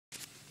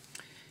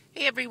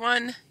Hey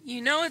everyone, you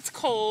know it's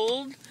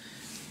cold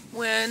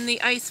when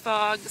the ice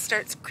fog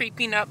starts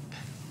creeping up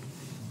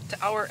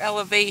to our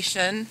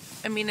elevation.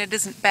 I mean, it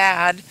isn't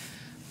bad,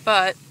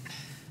 but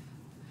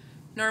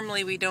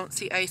normally we don't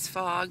see ice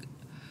fog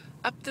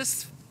up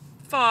this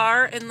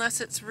far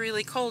unless it's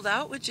really cold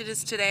out, which it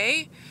is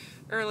today.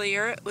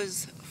 Earlier it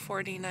was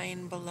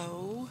 49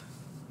 below.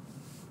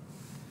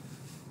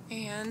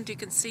 And you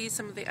can see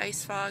some of the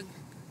ice fog.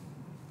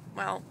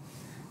 Well,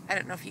 I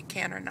don't know if you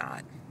can or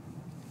not,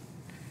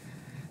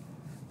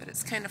 but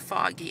it's kind of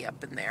foggy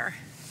up in there.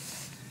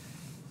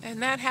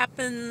 And that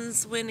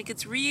happens when it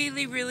gets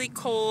really, really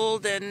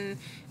cold and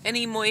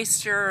any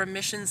moisture or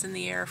emissions in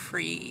the air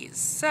freeze.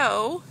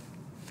 So,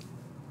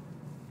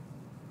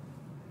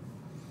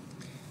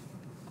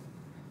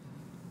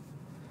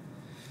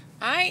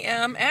 I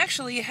am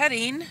actually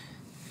heading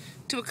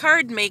to a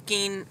card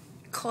making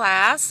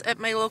class at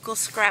my local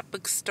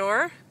scrapbook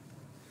store.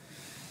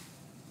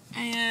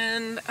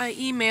 And I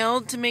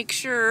emailed to make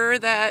sure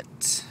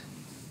that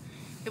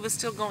it was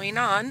still going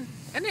on,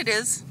 and it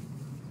is.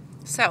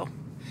 So,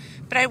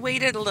 but I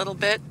waited a little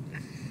bit.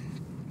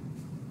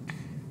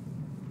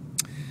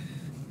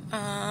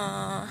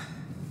 And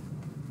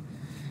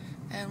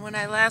when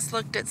I last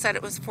looked, it said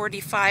it was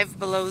 45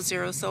 below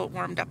zero, so it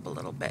warmed up a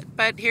little bit.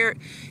 But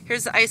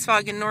here's the ice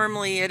fog, and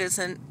normally it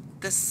isn't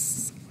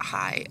this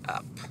high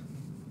up.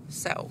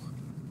 So,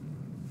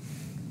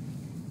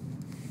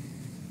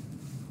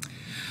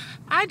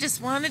 I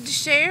just wanted to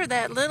share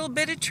that little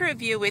bit of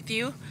trivia with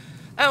you.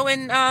 Oh,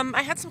 and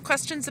I had some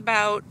questions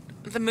about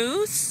the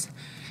moose.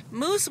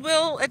 Moose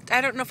will, I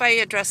don't know if I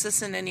address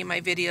this in any of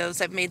my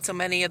videos, I've made so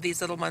many of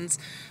these little ones,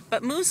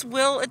 but moose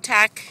will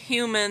attack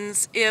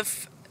humans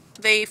if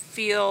they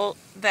feel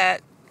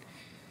that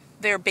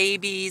their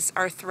babies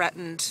are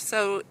threatened.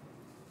 So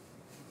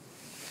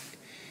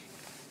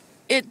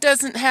it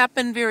doesn't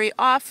happen very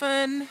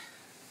often,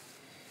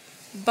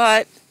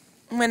 but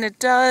when it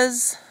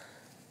does,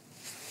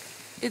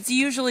 it's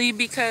usually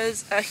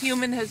because a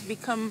human has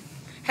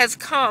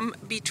come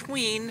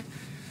between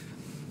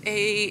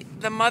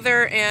the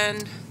mother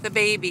and the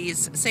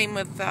babies. Same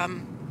with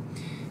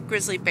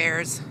grizzly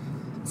bears.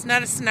 It's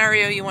not a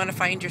scenario you want to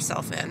find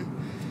yourself in.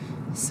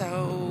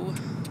 So,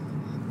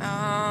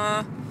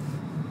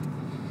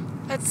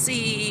 let's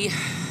see.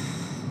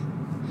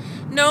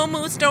 No,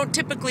 moose don't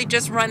typically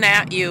just run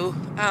at you.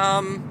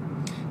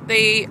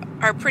 They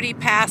are pretty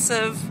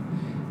passive.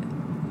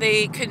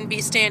 They can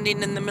be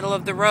standing in the middle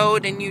of the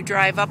road and you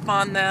drive up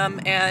on them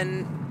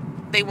and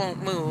they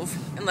won't move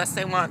unless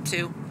they want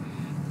to.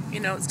 You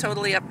know, it's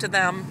totally up to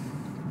them.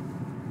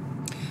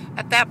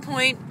 At that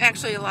point,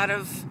 actually a lot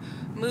of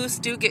moose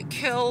do get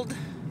killed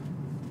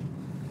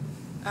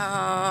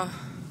by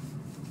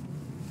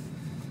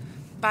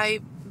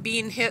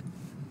being hit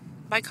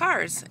by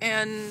cars.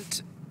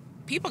 And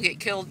people get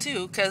killed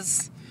too,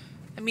 because,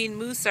 I mean,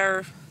 moose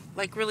are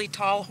like really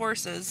tall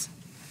horses.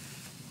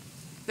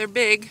 They're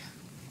big,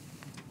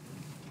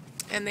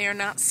 and they are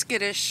not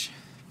skittish.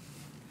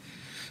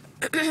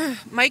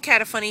 Mike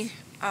had a funny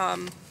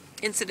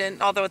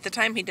incident, although at the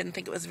time he didn't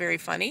think it was very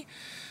funny.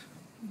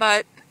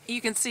 But you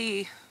can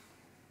see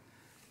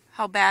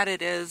how bad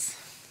it is.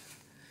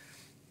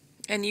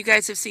 And you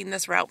guys have seen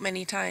this route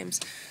many times.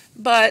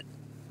 But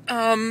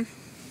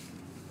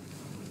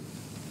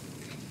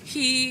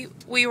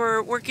we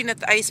were working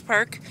at the ice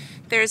park.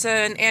 There's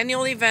an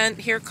annual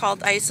event here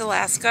called Ice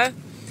Alaska.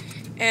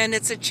 And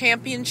it's a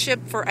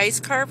championship for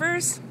ice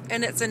carvers.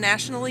 And it's a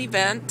national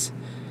event.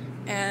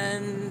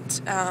 And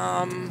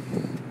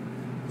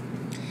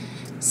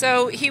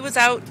so he was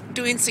out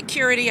doing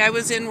security. I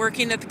was in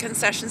working at the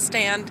concession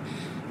stand.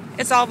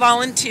 It's all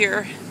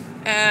volunteer.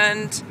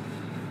 And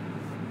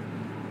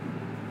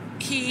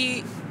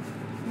he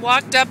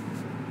walked up,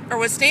 or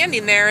was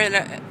standing there,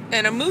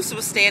 and a moose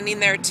was standing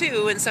there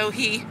too. And so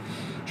he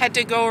had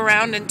to go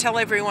around and tell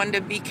everyone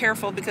to be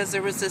careful because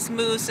there was this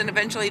moose. And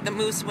eventually the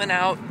moose went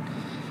out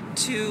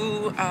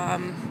to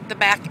the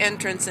back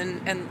entrance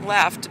and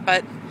left.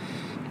 But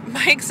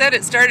Mike said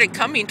it started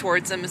coming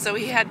towards him, so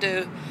he had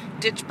to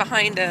ditch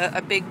behind a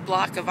big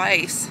block of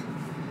ice.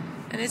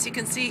 And as you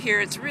can see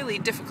here, it's really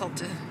difficult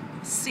to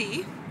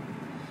see.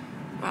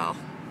 Well,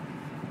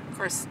 of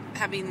course,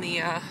 having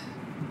the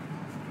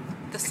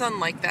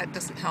sun like that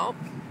doesn't help.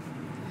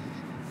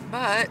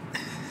 But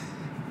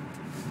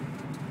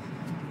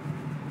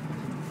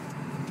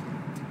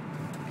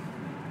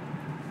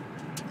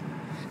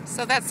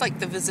so that's like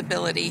the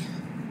visibility.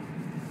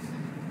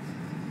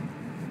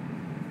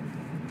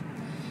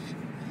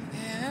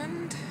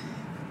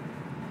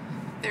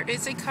 There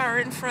is a car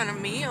in front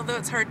of me, although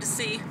it's hard to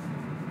see.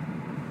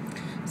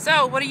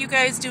 So, what are you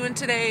guys doing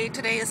today?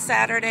 Today is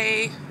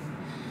Saturday,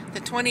 the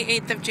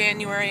 28th of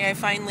January. I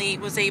finally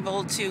was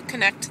able to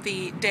connect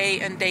the day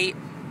and date.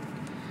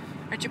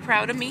 Aren't you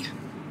proud of me?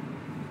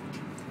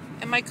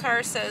 And my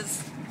car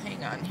says,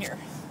 hang on here,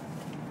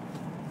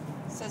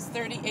 it says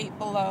 38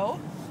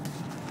 below.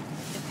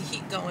 Get the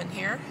heat going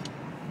here.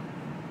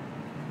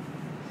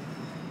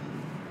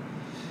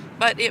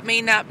 But it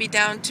may not be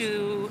down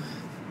to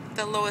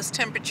the lowest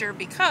temperature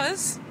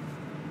because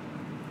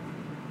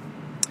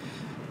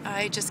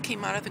I just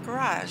came out of the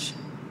garage.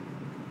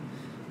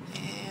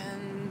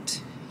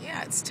 And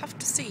yeah, it's tough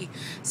to see.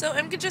 So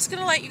I'm just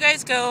going to let you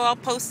guys go. I'll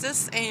post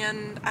this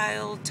and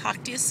I'll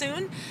talk to you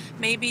soon.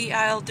 Maybe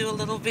I'll do a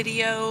little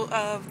video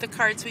of the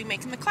cards we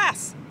make in the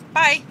class.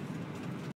 Bye!